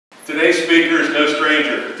Today's speaker is no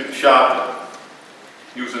stranger to Coshocton.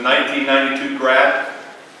 He was a 1992 grad.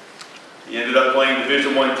 He ended up playing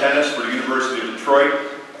Division I tennis for the University of Detroit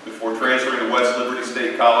before transferring to West Liberty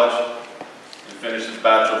State College and finished his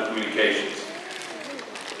Bachelor of Communications.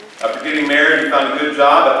 After getting married, he found a good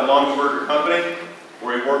job at the Longsburger Company,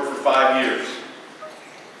 where he worked for 5 years.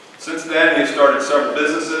 Since then, he has started several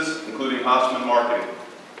businesses, including Hasseman Marketing.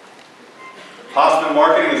 Hasseman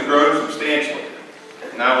Marketing has grown substantially,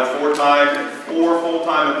 now with four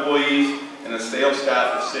full-time employees and a sales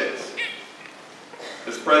staff of 6.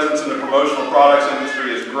 His presence in the promotional products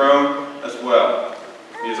industry has grown as well.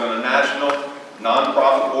 He is on a national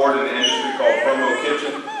non-profit board in the industry called Promo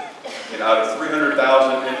Kitchen, and out of 300,000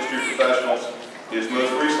 industry professionals, he has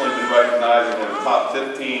most recently been recognized as one of the top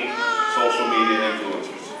 15 social media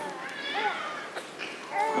influencers.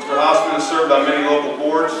 Mr. Hasseman has served on many local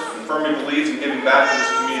boards and firmly believes in giving back to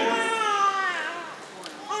this community.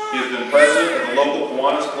 He has been president of the local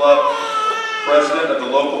Kiwanis Club, president of the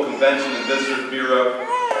local Convention and Visitors Bureau,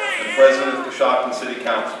 and president of Coshocton City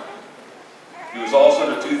Council. He was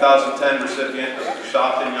also the 2010 recipient of the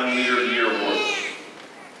Coshocton Young Leader of the Year Award.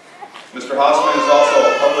 Mr. Hasseman is also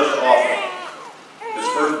a published author. His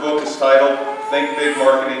first book is titled Think Big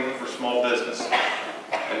Marketing for Small Business,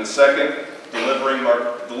 and the second, Delivering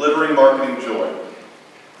Marketing Joy.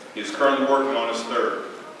 He is currently working on his third.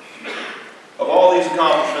 Of all these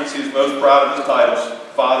accomplishments, he is most proud of his titles,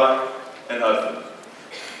 father and husband.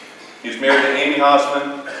 He is married to Amy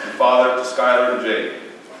Hasseman and father to Skylar and Jade.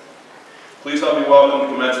 Please help me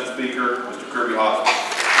welcome Commencement speaker, Mr. Kirby Hasseman.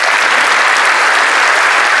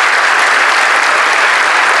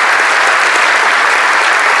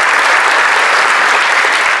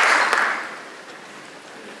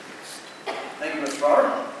 Thank you, Mr.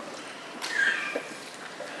 Barr.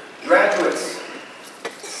 Graduates,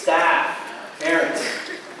 staff, parents,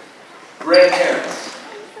 grandparents,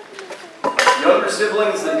 younger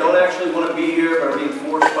siblings that don't actually want to be here but are being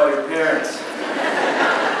forced by your parents.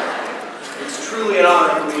 It's truly an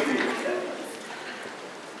honor for me to be here today.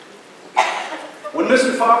 When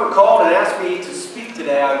Mr. Faber called and asked me to speak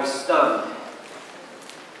today, I was stunned.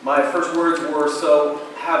 My first words were, so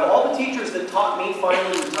have all the teachers that taught me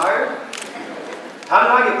finally retired? How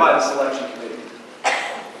did I get by the selection committee?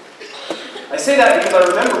 I say that because I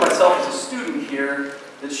remember myself as a student here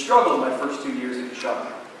that struggled my first 2 years at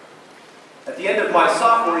Coshocton. At the end of my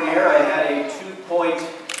sophomore year, I had a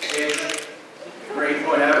 2-point-ish grade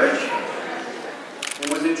point average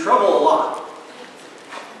and was in trouble a lot.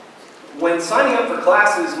 When signing up for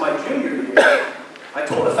classes my junior year, I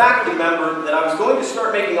told a faculty member that I was going to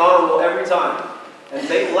start making honor roll every time, and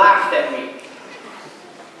they laughed at me.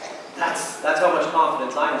 That's how much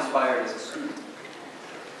confidence I inspired as a student.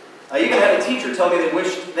 I even had a teacher tell me they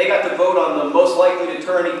wished they got to vote on the most likely to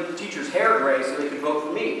turn a teacher's hair gray so they could vote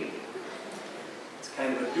for me. It's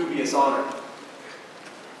kind of a dubious honor.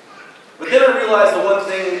 But then I realized the one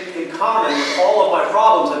thing in common with all of my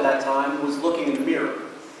problems at that time was looking in the mirror.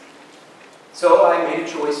 So I made a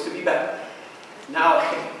choice to be better. Now,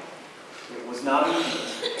 it was not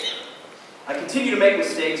easy. I continue to make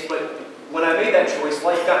mistakes, but when I made that choice,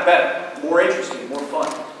 life got better, more interesting, more fun.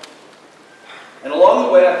 And along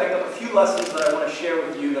the way, I picked up a few lessons that I want to share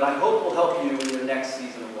with you that I hope will help you in your next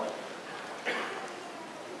season of life.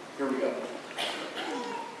 Here we go.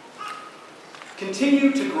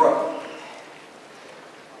 Continue to grow.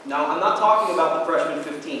 Now, I'm not talking about the freshman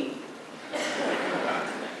 15.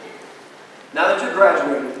 Now that you're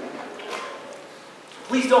graduating,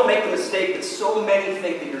 please don't make the mistake that so many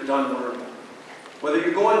think that you're done learning, whether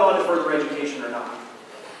you're going on to further education or not.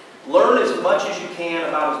 Learn as much as you can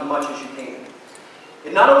about as much as you can.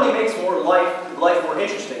 It not only makes life more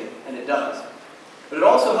interesting, and it does, but it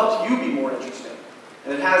also helps you be more interesting,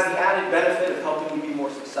 and it has the added benefit of helping you be more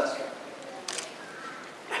successful.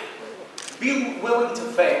 Be willing to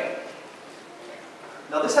fail.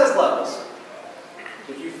 Now this has levels.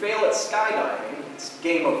 If you fail at skydiving, it's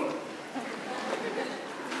game over.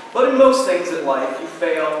 But in most things in life, you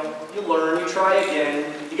fail, you learn, you try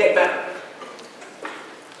again, you get better.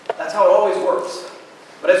 That's how it always works.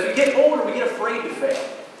 But as we get older, we get afraid to fail.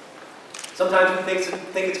 Sometimes we think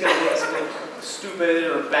it's going to make us stupid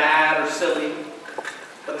or bad or silly.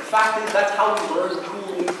 But the fact is, that's how we learn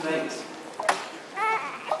cool new things.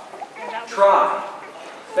 Try,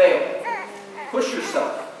 fail, push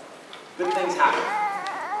yourself. Good things happen.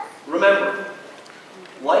 Remember,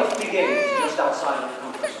 life begins just outside of your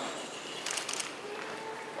comfort zone.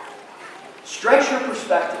 Stretch your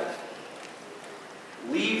perspective.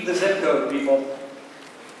 Leave the zip code, people.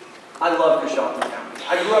 I love Coshocton County.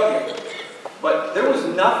 I grew up here. But there was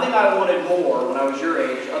nothing I wanted more when I was your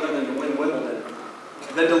age, other than to win Wimbledon,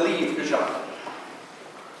 than to leave Coshocton.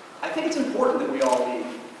 I think it's important that we all leave,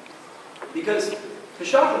 because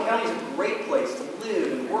Coshocton County is a great place to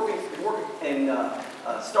live and work and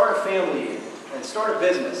start a family and start a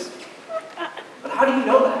business. But how do you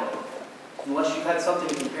know that unless you've had something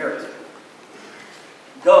to compare it to?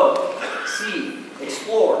 Go, see,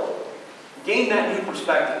 explore, gain that new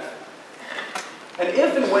perspective. And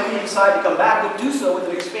if and when you decide to come back, you'll do so with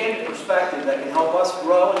an expanded perspective that can help us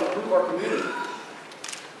grow and improve our community.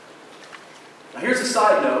 Now here's a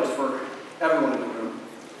side note for everyone in the room.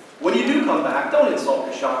 When you do come back, don't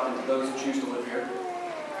insult Coshocton to those who choose to live here.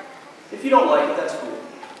 If you don't like it, that's cool.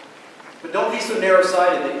 But don't be so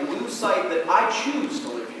narrow-sighted that you lose sight that I choose to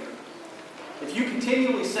live here. If you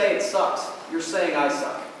continually say it sucks, you're saying I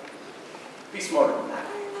suck. Be smarter than that.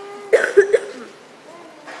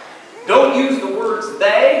 Don't use the words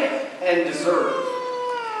they and deserve.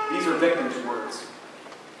 These are victims' words.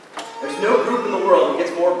 There's no group in the world that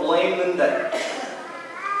gets more blame than they.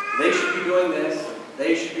 They should be doing this,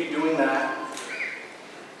 they should be doing that.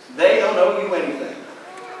 They don't owe you anything.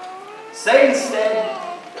 Say instead,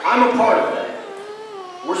 I'm a part of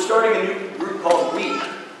it. We're starting a new group called We,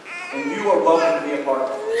 and you are welcome to be a part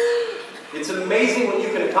of it. It's amazing what you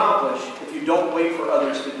can accomplish if you don't wait for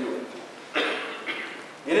others to do it.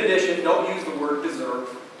 In addition, don't use the word deserve.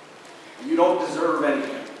 You don't deserve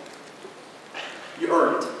anything. You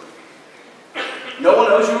earn it. No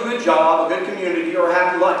one owes you a good job, a good community, or a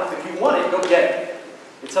happy life. If you want it, go get it.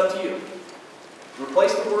 It's up to you.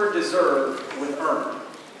 Replace the word deserve with earn.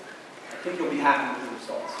 I think you'll be happy with the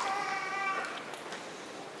results.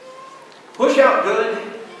 Push out good,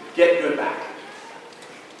 get good back.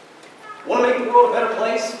 Want to make the world a better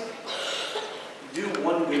place? Do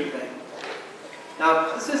one good thing.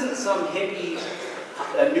 Now, this isn't some hippie,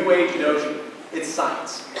 new age notion. It's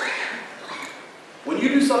science. When you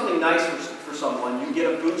do something nice for someone, you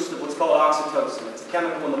get a boost of what's called oxytocin. It's a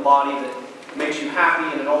chemical in the body that makes you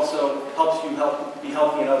happy, and it also helps you be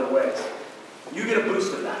healthy in other ways. You get a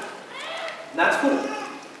boost of that. And that's cool.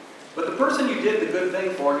 But the person you did the good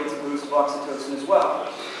thing for gets a boost of oxytocin as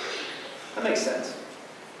well. That makes sense.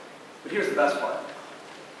 But here's the best part.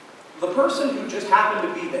 The person who just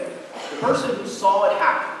happened to be there, the person who saw it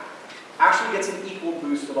happen, actually gets an equal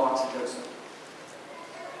boost of oxytocin.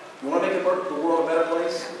 You want to make the world a better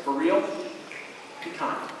place? For real? Be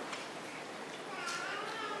kind.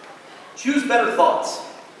 Choose better thoughts.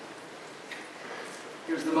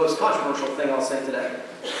 Here's the most controversial thing I'll say today.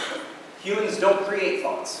 Humans don't create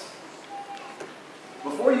thoughts.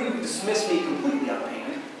 Before you dismiss me completely out of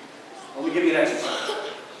hand, let me give you an exercise.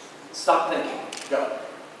 Stop thinking. Go.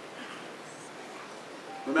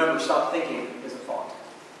 Remember, stop thinking is a thought.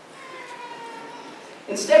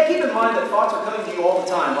 Instead, keep in mind that thoughts are coming to you all the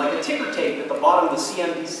time, like a ticker tape at the bottom of the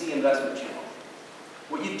CNBC investment channel.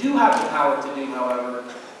 What you do have the power to do, however,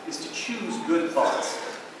 is to choose good thoughts.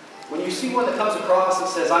 When you see one that comes across that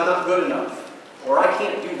says, I'm not good enough, or I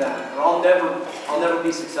can't do that, or I'll never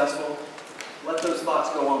be successful, let those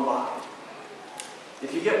thoughts go on by.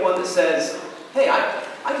 If you get one that says, hey, I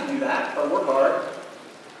can do that, but work hard,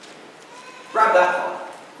 grab that thought.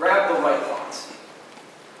 Grab the right thoughts.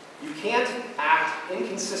 You can't act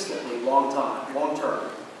inconsistently long term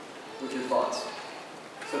with your thoughts.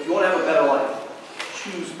 So if you want to have a better life,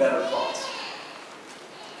 choose better thoughts.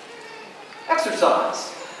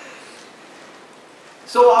 Exercise.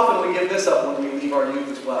 So often we give this up when we leave our youth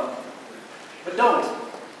as well. But don't.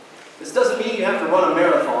 This doesn't mean you have to run a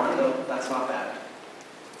marathon, though that's not bad.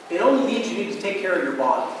 It only means you need to take care of your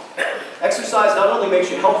body. Exercise not only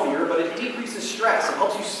makes you healthier, but it decreases stress, it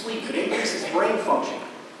helps you sleep, it increases brain function.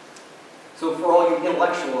 So for all you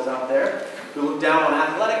intellectuals out there who look down on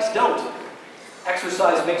athletics, don't.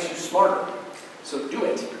 Exercise makes you smarter, so do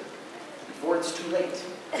it before it's too late.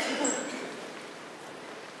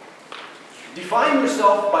 Define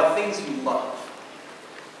yourself by things you love.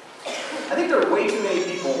 I think there are way too many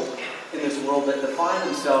people in this world that define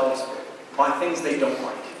themselves by things they don't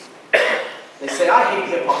like. They say, I hate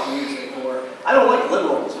hip-hop music, or I don't like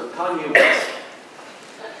liberals, or Kanye West.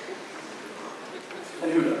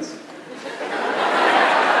 And who does?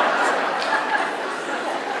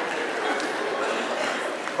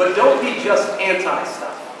 But don't be just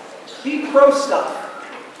anti-stuff. Be pro-stuff.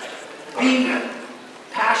 Be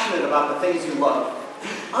passionate about the things you love. Be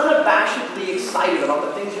unabashedly excited about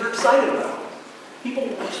the things you're excited about. People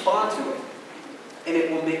will respond to it, and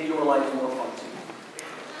it will make your life more fun too.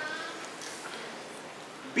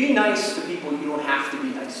 Be nice to people you don't have to be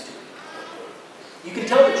nice to. You can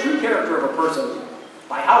tell the true character of a person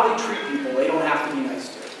by how they treat people they don't have to be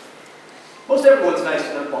nice to. Most everyone's nice to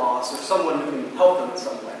their boss or someone who can help them in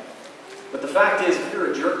some way. But the fact is, if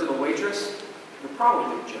you're a jerk to the waitress, you're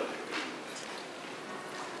probably a jerk.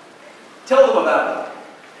 Tell them about it.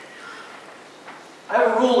 I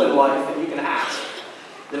have a rule in life, and you can ask,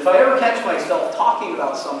 that if I ever catch myself talking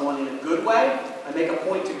about someone in a good way, I make a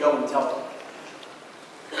point to go and tell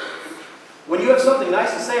them. When you have something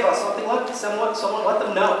nice to say about something, let someone let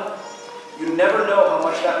them know. You never know how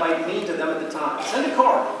much that might mean to them at the time. Send a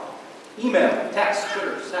card, email, text,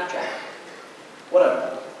 Twitter, Snapchat,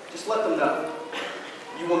 whatever. Just let them know.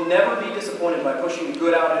 You will never be disappointed by pushing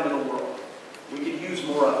good out into the world. We could use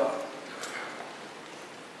more of it.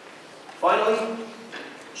 Finally,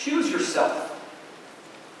 choose yourself.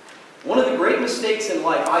 One of the great mistakes in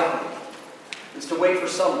life, I think, is to wait for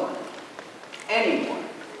someone, anyone,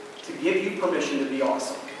 to give you permission to be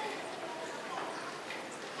awesome.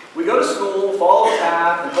 We go to school, follow a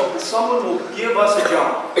path, and hope that someone will give us a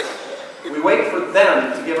job. We wait for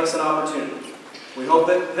them to give us an opportunity. We hope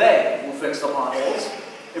that they will fix the potholes,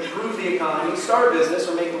 improve the economy, start a business,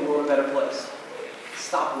 or make the world a better place.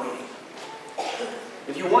 Stop waiting.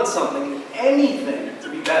 If you want something, anything, to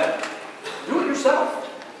be better, do it yourself.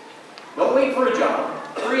 Don't wait for a job.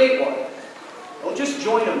 Create one. Don't just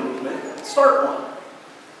join a movement. Start one.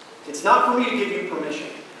 It's not for me to give you permission.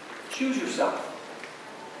 Choose yourself.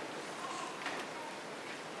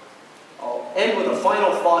 I'll end with a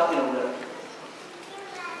final thought in a riddle.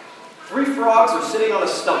 3 frogs are sitting on a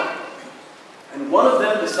stump, and one of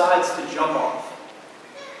them decides to jump off.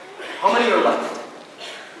 How many are left?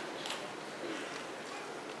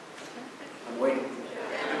 I'm waiting.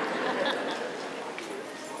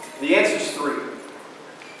 The answer's 3.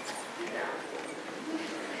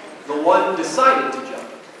 The one decided to jump.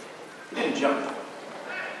 He didn't jump.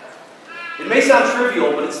 It may sound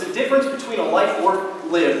trivial, but it's the difference between a life worth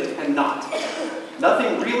lived and not.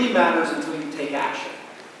 Nothing really matters until you take action.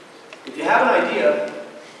 If you have an idea,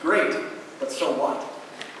 great, but so what?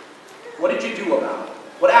 What did you do about it?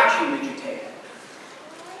 What action did you take?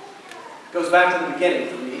 It goes back to the beginning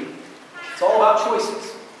for me. It's all about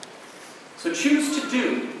choices. So choose to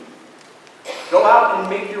do. Go out and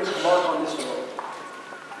make your mark on this world.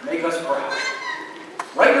 Make us proud.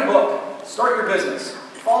 Write your book. Start your business.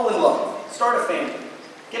 Fall in love. Start a family.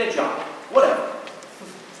 Get a job. Whatever.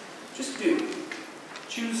 Just do.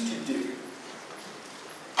 Choose to do.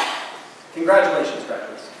 Congratulations,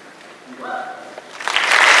 graduates.